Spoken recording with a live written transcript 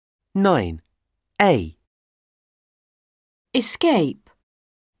9. A. Escape,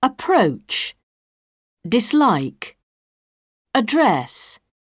 approach, dislike, address,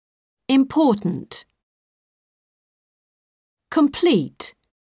 important. Complete,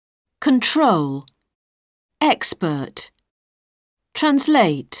 control, expert,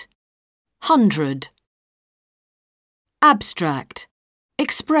 translate, 100. Abstract,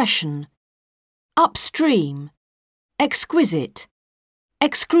 expression, upstream, exquisite,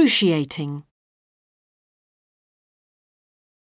 excruciating.